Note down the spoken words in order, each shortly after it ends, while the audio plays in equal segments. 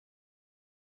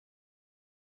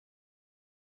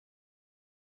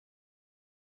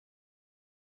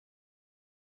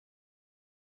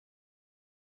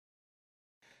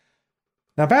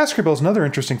Now Baskerville is another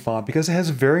interesting font because it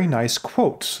has very nice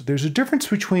quotes. There's a difference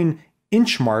between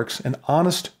inch marks and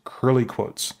honest curly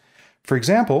quotes. For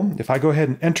example, if I go ahead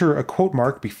and enter a quote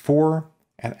mark before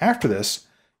and after this,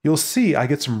 you'll see I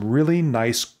get some really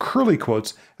nice curly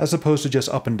quotes as opposed to just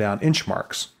up and down inch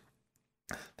marks.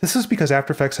 This is because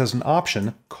After Effects has an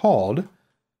option called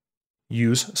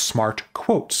Use Smart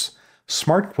Quotes.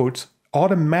 Smart Quotes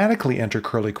automatically enter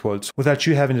curly quotes without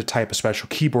you having to type a special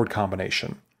keyboard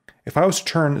combination. If I was to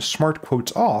turn Smart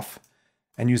Quotes off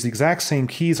and use the exact same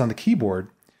keys on the keyboard,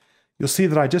 you'll see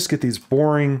that I just get these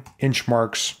boring inch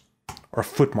marks or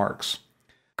foot marks.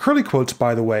 Curly quotes,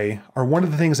 by the way, are one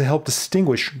of the things that help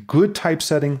distinguish good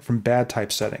typesetting from bad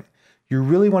typesetting. You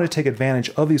really want to take advantage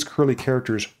of these curly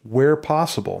characters where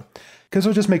possible, because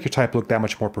it'll just make your type look that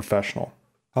much more professional.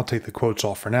 I'll take the quotes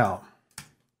off for now.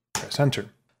 Press Enter.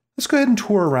 Let's go ahead and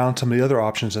tour around some of the other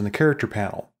options in the character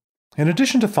panel. In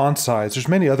addition to font size, there's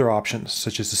many other options,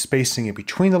 such as the spacing in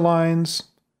between the lines,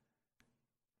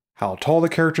 how tall the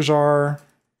characters are,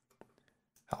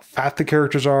 how fat the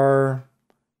characters are,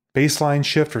 baseline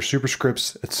shift or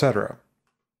superscripts, etc.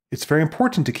 It's very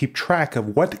important to keep track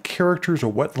of what characters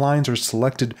or what lines are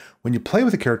selected when you play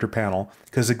with the character panel,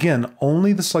 because again,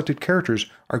 only the selected characters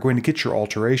are going to get your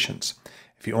alterations.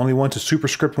 If you only want to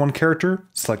superscript one character,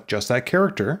 select just that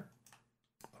character,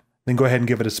 then go ahead and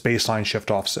give it a baseline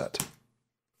shift offset.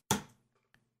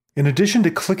 In addition to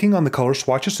clicking on the color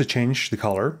swatches to change the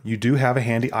color, you do have a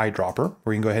handy eyedropper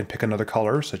where you can go ahead and pick another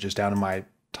color, such as down in my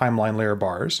timeline layer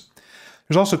bars.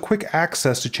 There's also quick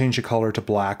access to change the color to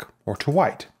black or to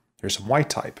white. There's some white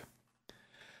type.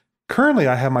 Currently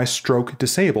I have my stroke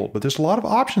disabled, but there's a lot of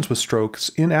options with strokes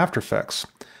in After Effects.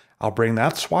 I'll bring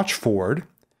that swatch forward,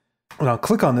 and I'll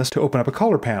click on this to open up a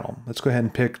color panel. Let's go ahead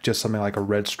and pick just something like a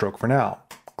red stroke for now.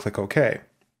 Click OK.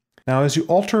 Now as you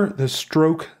alter the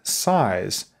stroke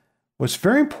size, what's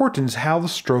very important is how the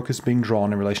stroke is being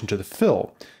drawn in relation to the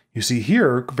fill. You see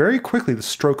here, very quickly the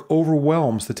stroke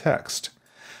overwhelms the text.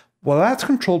 Well, that's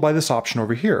controlled by this option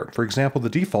over here. For example, the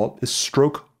default is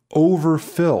stroke over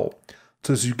fill.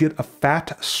 So as you get a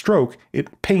fat stroke,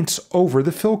 it paints over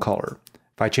the fill color.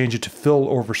 If I change it to fill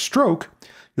over stroke,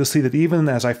 you'll see that even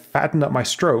as I fatten up my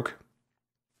stroke,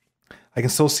 I can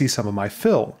still see some of my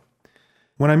fill.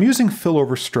 When I'm using fill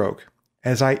over stroke,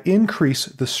 as I increase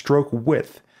the stroke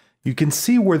width, you can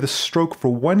see where the stroke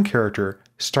for one character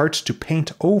starts to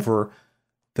paint over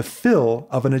the fill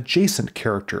of an adjacent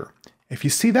character. If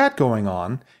you see that going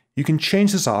on, you can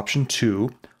change this option to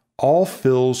all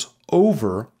fills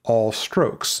over all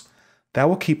strokes. That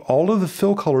will keep all of the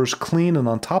fill colors clean and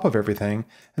on top of everything,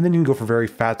 and then you can go for very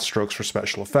fat strokes for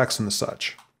special effects and the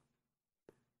such.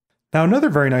 Now another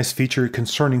very nice feature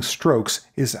concerning strokes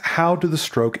is how do the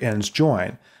stroke ends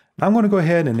join. Now I'm going to go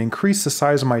ahead and increase the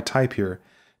size of my type here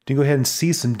to go ahead and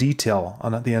see some detail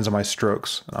on the ends of my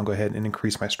strokes. And I'll go ahead and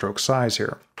increase my stroke size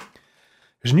here.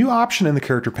 There's a new option in the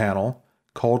character panel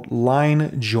called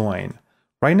Line Join.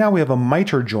 Right now we have a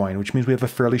miter join, which means we have a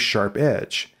fairly sharp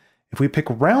edge. If we pick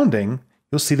rounding,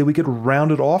 you'll see that we get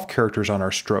rounded off characters on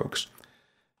our strokes.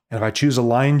 And if I choose a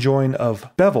line join of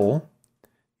bevel,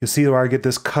 you'll see where I get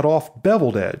this cut off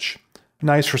beveled edge.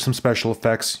 Nice for some special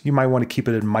effects. You might want to keep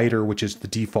it in miter, which is the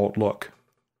default look.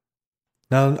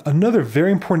 Now another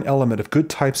very important element of good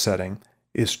typesetting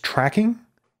is tracking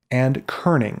and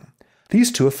kerning.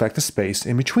 These two affect the space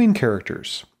in between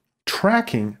characters.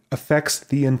 Tracking affects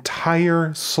the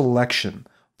entire selection.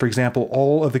 For example,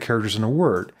 all of the characters in a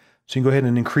word. So you can go ahead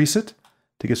and increase it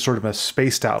to get sort of a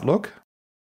spaced out look,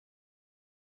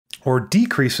 or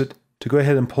decrease it to go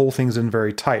ahead and pull things in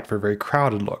very tight for a very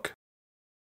crowded look.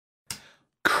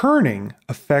 Kerning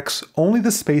affects only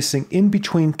the spacing in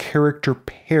between character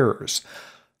pairs.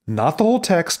 Not the whole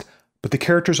text, but the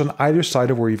characters on either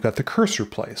side of where you've got the cursor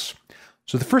placed.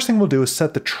 So the first thing we'll do is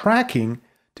set the tracking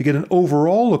to get an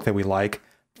overall look that we like,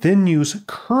 then use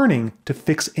kerning to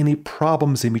fix any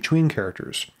problems in between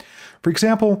characters. For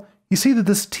example, you see that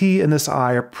this T and this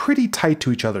I are pretty tight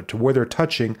to each other to where they're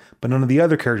touching, but none of the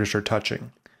other characters are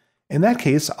touching. In that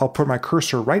case, I'll put my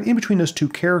cursor right in between those two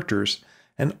characters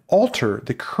and alter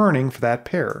the kerning for that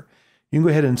pair. You can go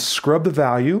ahead and scrub the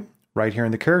value right here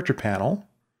in the character panel.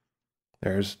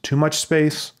 There's too much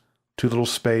space, too little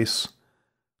space.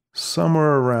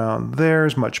 Somewhere around there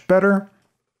is much better.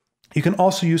 You can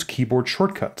also use keyboard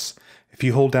shortcuts. If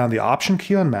you hold down the Option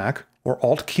key on Mac or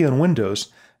Alt key on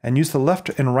Windows and use the left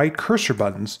and right cursor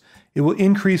buttons, it will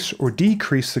increase or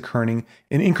decrease the kerning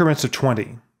in increments of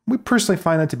 20. We personally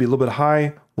find that to be a little bit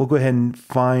high. We'll go ahead and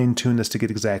fine-tune this to get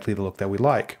exactly the look that we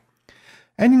like.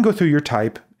 And you can go through your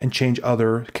type and change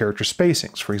other character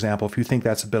spacings. For example, if you think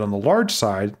that's a bit on the large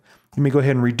side, you may go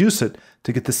ahead and reduce it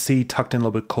to get the C tucked in a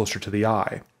little bit closer to the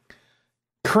I.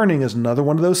 Kerning is another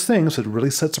one of those things that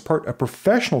really sets apart a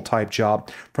professional type job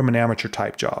from an amateur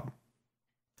type job.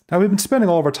 Now, we've been spending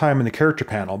all of our time in the character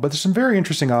panel, but there's some very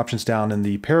interesting options down in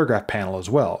the paragraph panel as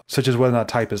well, such as whether or not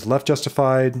type is left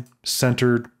justified,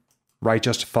 centered, right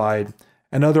justified,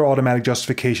 and other automatic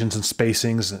justifications and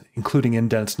spacings, including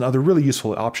indents and other really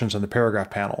useful options in the paragraph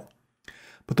panel.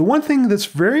 But the one thing that's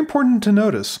very important to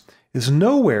notice is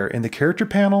nowhere in the character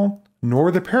panel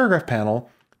nor the paragraph panel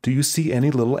do you see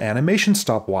any little animation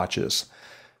stopwatches.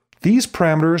 These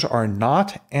parameters are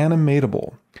not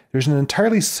animatable. There's an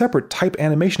entirely separate type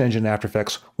animation engine in After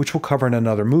Effects, which we'll cover in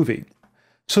another movie.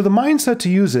 So the mindset to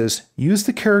use is, use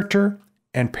the character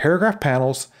and paragraph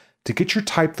panels to get your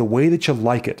type the way that you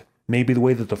like it, maybe the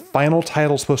way that the final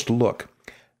title is supposed to look.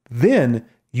 Then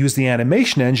use the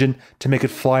animation engine to make it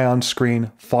fly on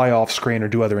screen, fly off screen, or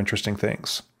do other interesting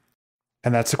things.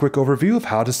 And that's a quick overview of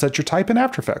how to set your type in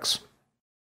After Effects.